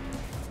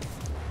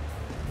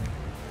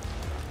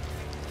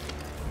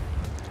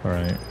 All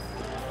right.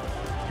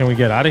 Can we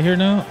get out of here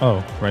now?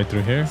 Oh, right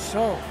through here.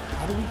 So,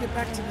 how do we get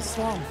back to the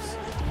slums?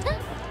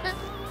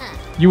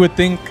 You would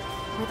think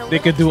With a they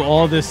could do little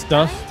all trick, this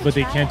stuff, try but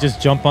they to can't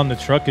just jump on the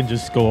truck and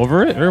just go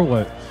over it, or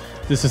what?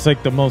 This is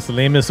like the most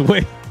lamest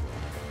way.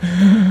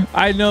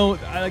 I know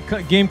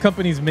game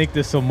companies make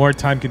this so more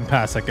time can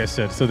pass, like I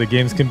said, so the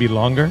games can be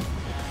longer.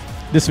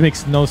 This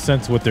makes no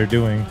sense what they're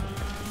doing.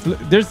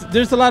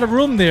 There's a lot of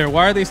room there.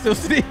 Why are they still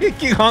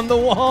sneaking on the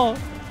wall?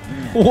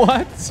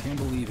 What? Can't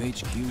believe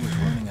HQ was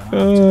running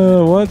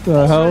out. What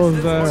the hell is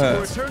To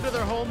that? return to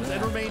their homes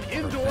and remain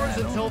indoors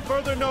until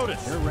further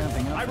notice. They're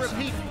ramping up. I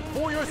repeat,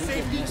 for your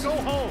safety, go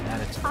home.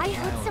 I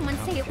heard someone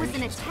say it was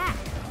an attack.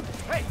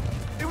 Hey,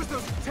 it was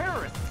those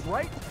terrorists,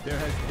 right? There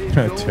has been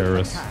no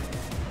Terrorists. attack.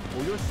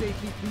 For your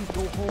safety, please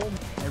go home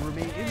and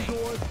remain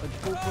indoors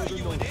until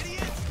further notice.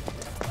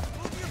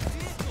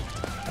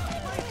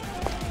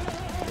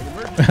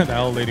 That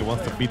old lady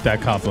wants to beat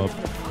that cop up.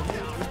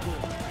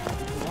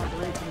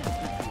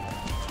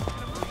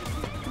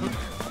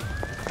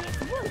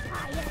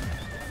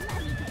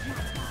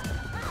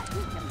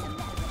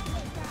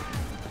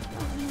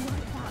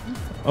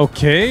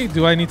 Okay,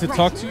 do I need to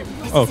talk to you?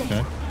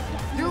 Okay.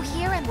 Through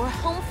here and we're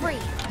home free.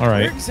 All Where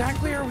right.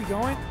 exactly are we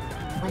going?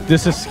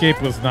 This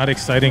escape was not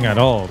exciting at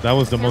all. That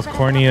was the most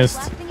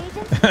corniest.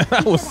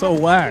 That was so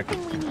whack.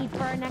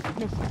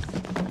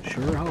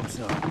 Sure hope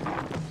so.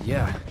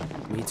 Yeah,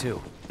 me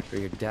too. For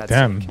your dad's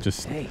Damn, sake.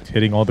 just Hey,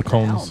 hitting all the hell,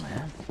 cones.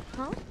 man.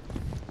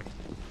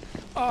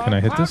 Can I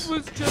hit this?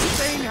 was just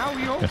saying how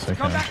he hopes Yes, to I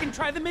come can. back and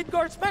try the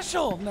Midgard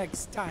special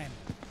next time.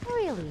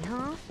 Really,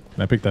 huh?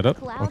 Can I pick that up?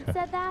 Cloud Okay.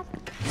 said that?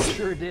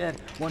 Sure did.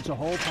 Wants a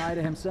whole pie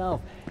to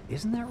himself.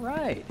 Isn't that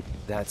right?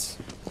 That's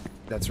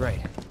right.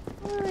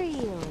 Really?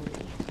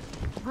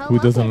 Well, Who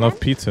doesn't okay, love then.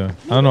 pizza?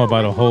 I don't know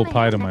about a whole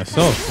pie to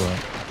myself,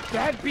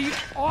 That'd be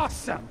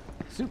awesome.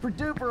 Super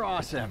duper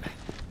awesome.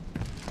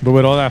 but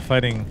with all that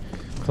fighting,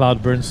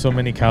 Cloud burns so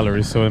many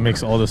calories, so it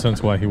makes all the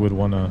sense why he would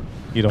want to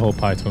eat a whole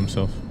pie to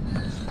himself.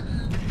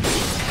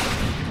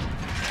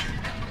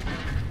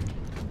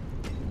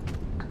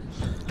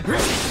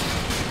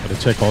 Gotta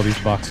check all these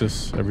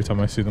boxes every time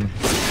I see them.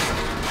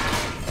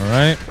 All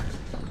right.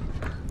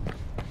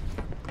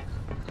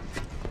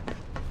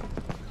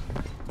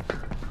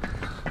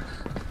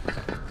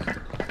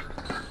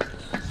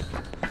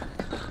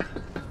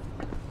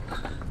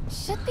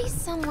 Should be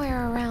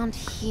somewhere around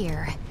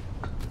here.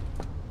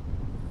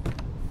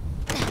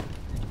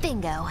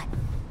 Bingo.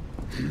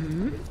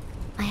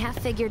 I half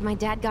figured my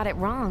dad got it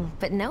wrong,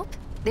 but nope.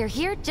 They're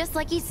here just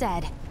like he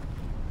said.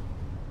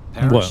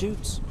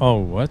 Parachutes? Oh,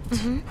 what?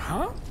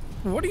 Huh?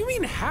 What do you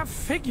mean half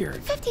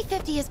figured?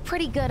 50-50 is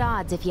pretty good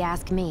odds if you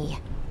ask me.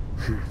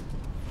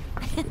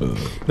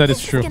 That is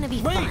This true. is gonna be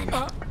fun.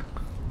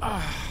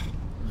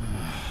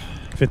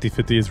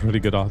 50-50 is really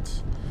good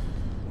odds.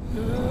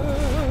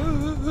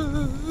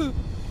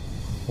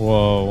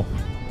 Whoa.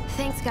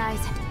 Thanks, guys.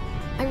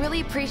 I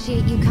really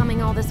appreciate you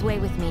coming all this way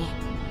with me.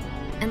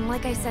 And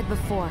like I said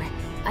before,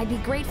 I'd be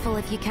grateful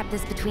if you kept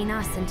this between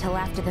us until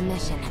after the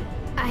mission.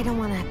 I don't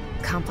want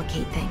to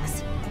complicate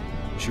things.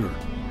 Sure.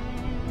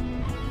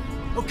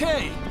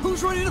 Okay,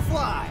 who's ready to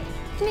fly?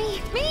 Me?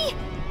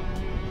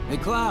 Hey,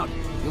 Cloud,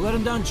 you let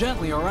him down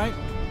gently, all right?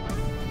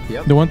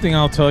 Yep. The one thing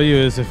I'll tell you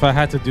is if I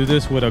had to do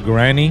this with a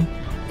granny,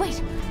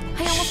 Wait,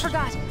 I almost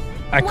forgot.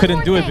 I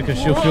couldn't do it because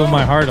she'll feel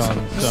my heart on.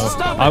 So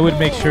I would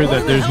make sure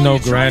that there's no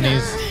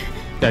grannies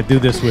that do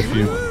this with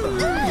you.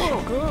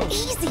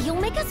 Easy, you'll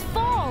make us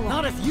fall.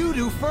 Not if you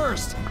do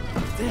first.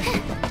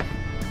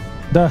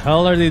 The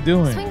hell are they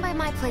doing? Swing by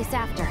my place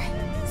after,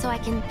 so I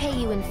can pay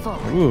you in full.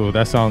 Ooh,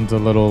 that sounds a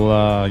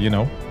little, you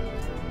know.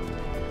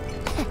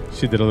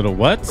 She did a little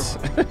what?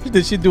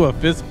 Did she do a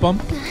fist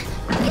bump?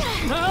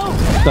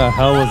 What the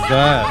hell was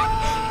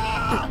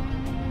that?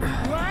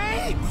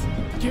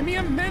 Wait! Give me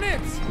a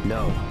minute!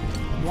 No,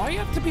 Why you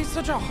have to be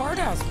such a hard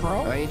ass,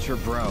 bro? I ain't your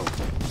bro.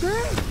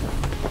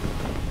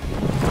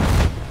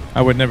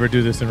 I would never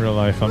do this in real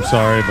life. I'm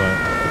sorry, but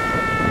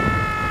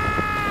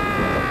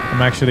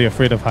I'm actually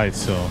afraid of heights,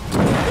 so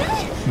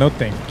no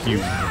thank you.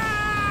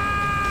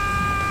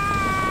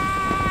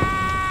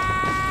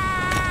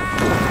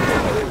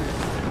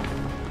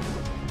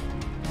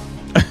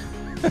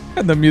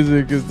 The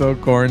music is so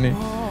corny.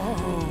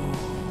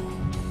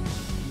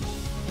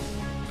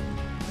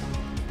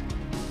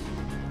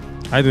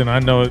 I do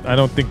not know. I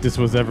don't think this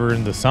was ever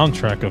in the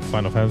soundtrack of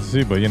Final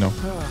Fantasy, but you know.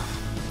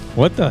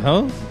 What the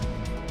hell?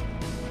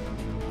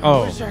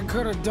 I wish I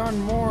could have done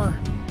more.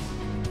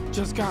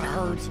 Just got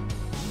hurt.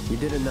 You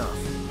did enough.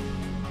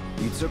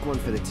 You took one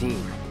for the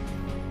team.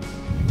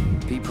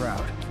 Be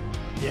proud.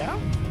 Yeah?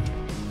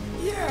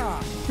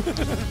 Yeah.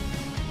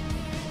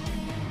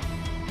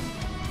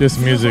 This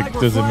music like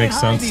we're doesn't make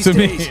flying high sense to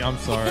these me. days. I'm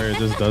sorry, it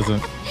just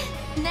doesn't.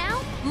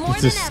 Now, more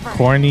It's than just ever.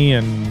 corny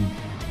and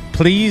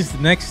please,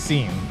 next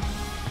scene.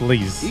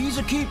 Please. He's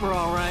a keeper,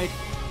 all right.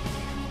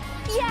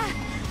 Yeah.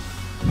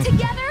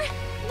 Together,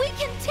 we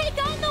can take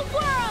on the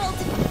world.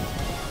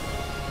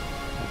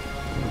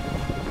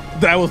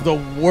 That was the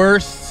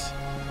worst.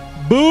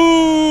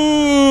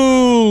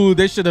 Boo!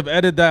 They should have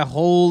edited that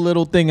whole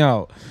little thing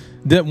out.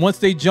 Then once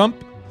they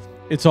jump,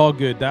 it's all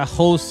good. That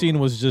whole scene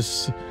was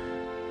just,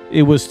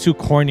 it was too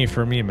corny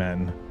for me,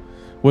 man.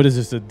 What is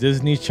this, a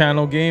Disney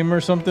Channel game or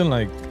something?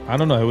 Like, I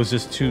don't know. It was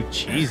just too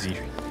cheesy.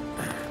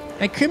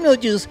 And criminal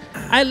juice,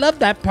 I love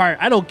that part.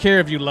 I don't care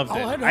if you loved I'll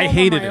it. head I home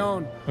hated on my it.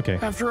 own. Okay.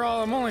 After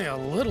all, I'm only a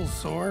little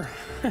sore.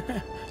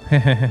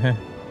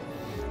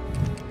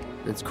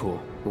 It's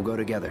cool. We'll go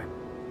together.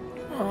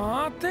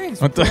 Aw, thanks,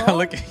 What the bro. hell?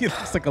 Look, he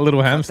looks like a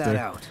little Cut hamster. that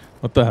out.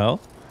 What the hell?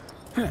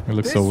 It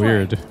looks so This way.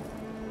 weird.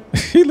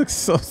 He looks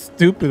so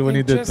stupid when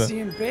he did Jesse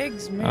that. and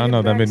Biggs made I don't it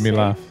know. That back made me safe.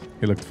 laugh.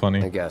 He looked I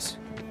funny. guess.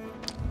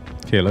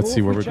 Okay, let's Cool see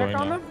if where we we're check going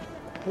on now. them?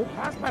 We'll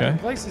pass by Okay. the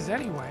places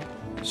anyway.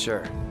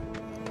 Sure.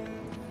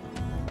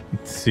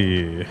 Let's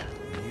see.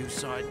 You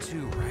saw it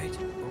too, right?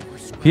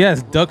 He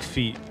has duck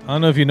feet. I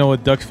don't know if you know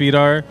what duck feet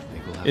are.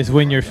 It's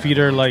when your feet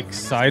are like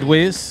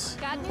sideways.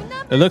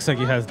 It looks like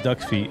he has duck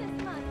feet.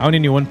 I only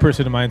knew one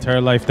person in my entire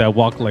life that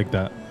walked like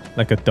that,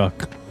 like a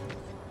duck,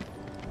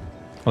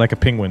 like a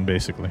penguin,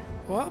 basically.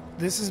 Well,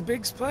 this is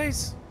Big's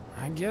place.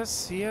 I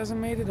guess he hasn't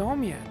made it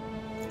home yet.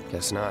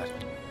 Guess not.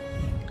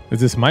 Is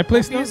this my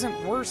place He now?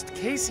 isn't worst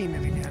casing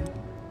it again.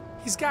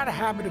 He's got a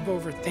habit of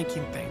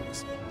overthinking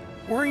things,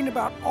 worrying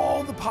about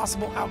all the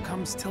possible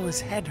outcomes till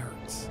his head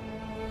hurts.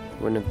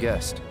 Wouldn't have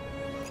guessed.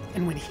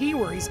 And when he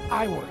worries,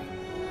 I worry.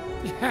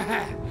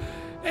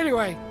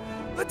 Anyway,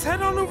 let's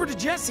head on over to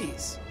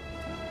Jesse's.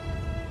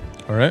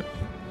 All right.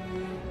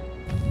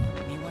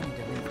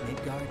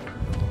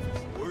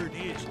 Word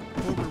is,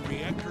 over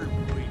reactor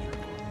breeder.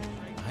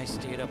 I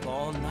stayed up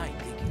all night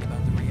thinking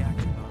about the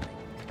reactor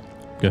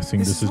bombing. Guessing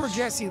This this is where is.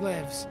 Jesse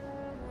lives.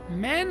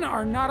 Men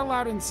are not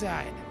allowed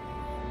inside.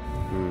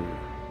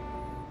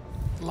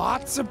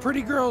 Lots of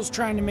pretty girls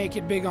trying to make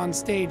it big on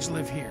stage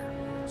live here.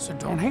 So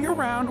don't hang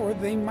around or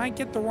they might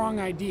get the wrong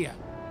idea.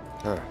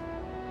 Huh.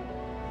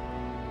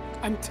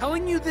 I'm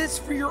telling you this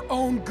for your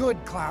own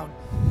good, Cloud.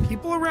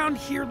 People around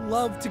here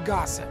love to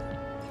gossip.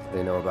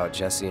 They know about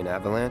Jesse and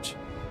Avalanche?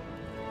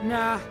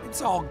 Nah,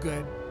 it's all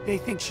good. They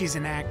think she's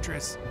an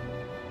actress.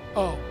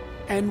 Oh,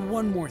 and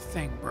one more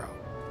thing, bro.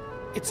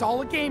 It's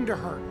all a game to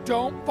her.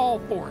 Don't fall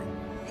for it.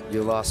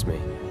 You lost me.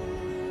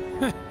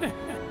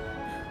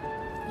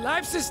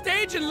 Life's a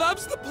stage and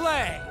love's the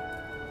play.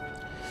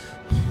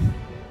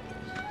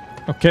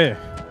 Okay.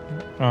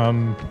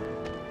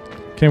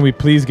 Can we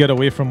please get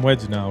away from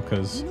Wedge now?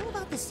 Cause You know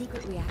about the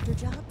secret reactor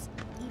jobs?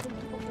 Even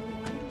people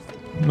really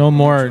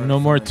understand. no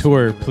more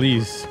tour,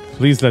 please.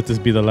 Please let this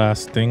be the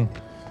last thing.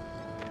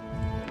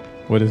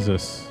 What is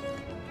this?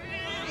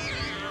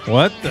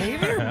 What the Hey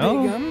there, hell?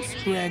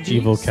 Bigums, Reggie,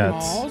 Evil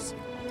cats. Smalls.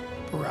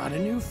 Brought a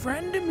new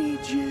friend to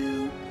meet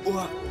you.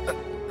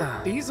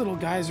 These little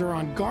guys are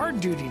on guard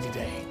duty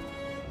today.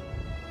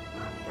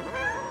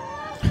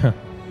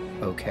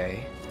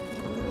 Okay.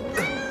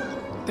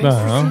 Thanks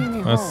for seeing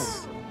me home.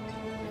 That's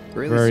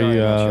Really very sorry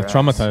about your ass.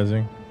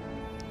 traumatizing.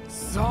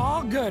 It's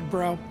all good,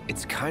 bro.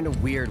 It's kind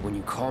of weird when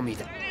you call me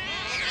that.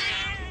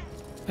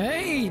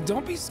 Hey,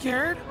 don't be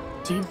scared.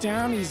 Deep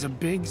down, he's a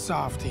big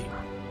softie.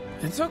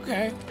 It's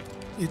okay.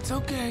 It's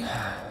okay.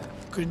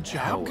 Good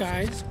job,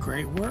 guys.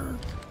 Great work.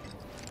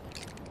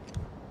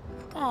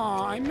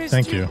 Aw, I missed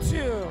Thank you you.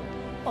 too.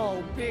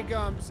 Oh, Big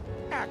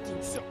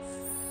acting so...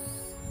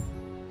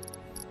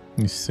 Let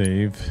me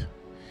save.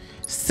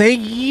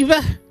 Save!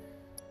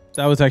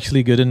 That was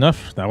actually good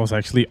enough. That was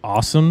actually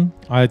awesome.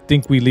 I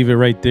think we leave it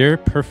right there.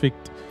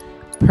 Perfect.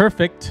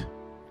 Perfect.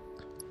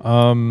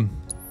 Okay.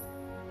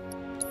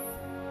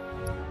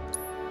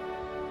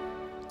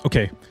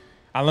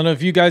 I don't know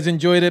if you guys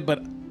enjoyed it,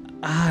 but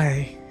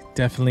I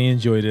definitely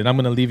enjoyed it. I'm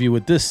going to leave you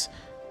with this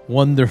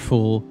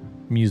wonderful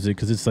music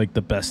because it's like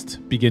the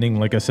best beginning,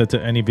 like I said,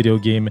 to any video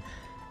game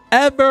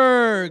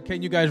ever.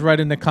 Can you guys write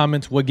in the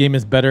comments what game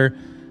is better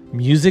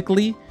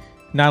musically?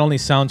 Not only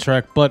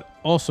soundtrack, but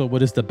also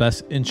what is the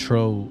best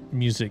intro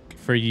music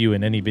for you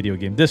in any video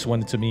game? This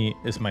one to me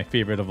is my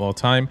favorite of all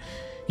time.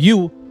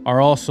 You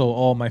are also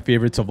all my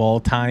favorites of all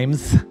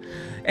times.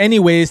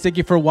 Anyways, thank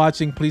you for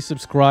watching. Please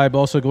subscribe.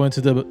 Also go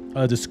into the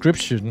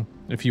description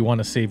if you want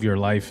to save your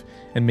life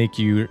and make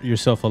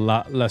yourself a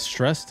lot less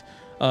stressed.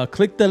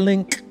 Click the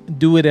link.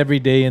 Do it every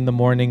day in the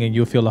morning and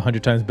you'll feel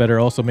 100 times better.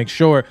 Also make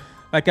sure,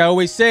 like I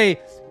always say,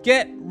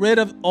 get rid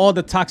of all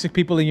the toxic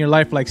people in your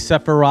life like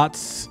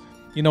Sephiroths.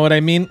 You know what I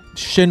mean?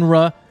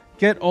 Shinra.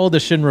 Get all the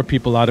Shinra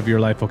people out of your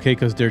life, okay?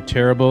 Because they're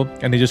terrible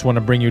and they just want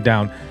to bring you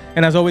down.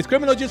 And as always,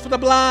 criminal justice for the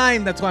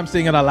blind. That's why I'm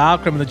saying it out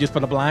loud. Criminal justice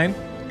for the blind.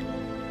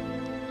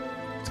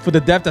 For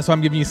the deaf, that's why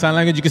I'm giving you sign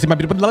language. You can see my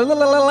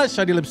beautiful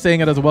shiny lips saying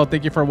it as well.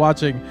 Thank you for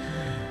watching.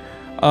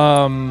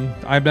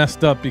 I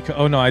messed up because...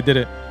 Oh, no, I did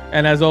it.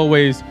 And as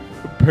always,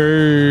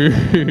 peace.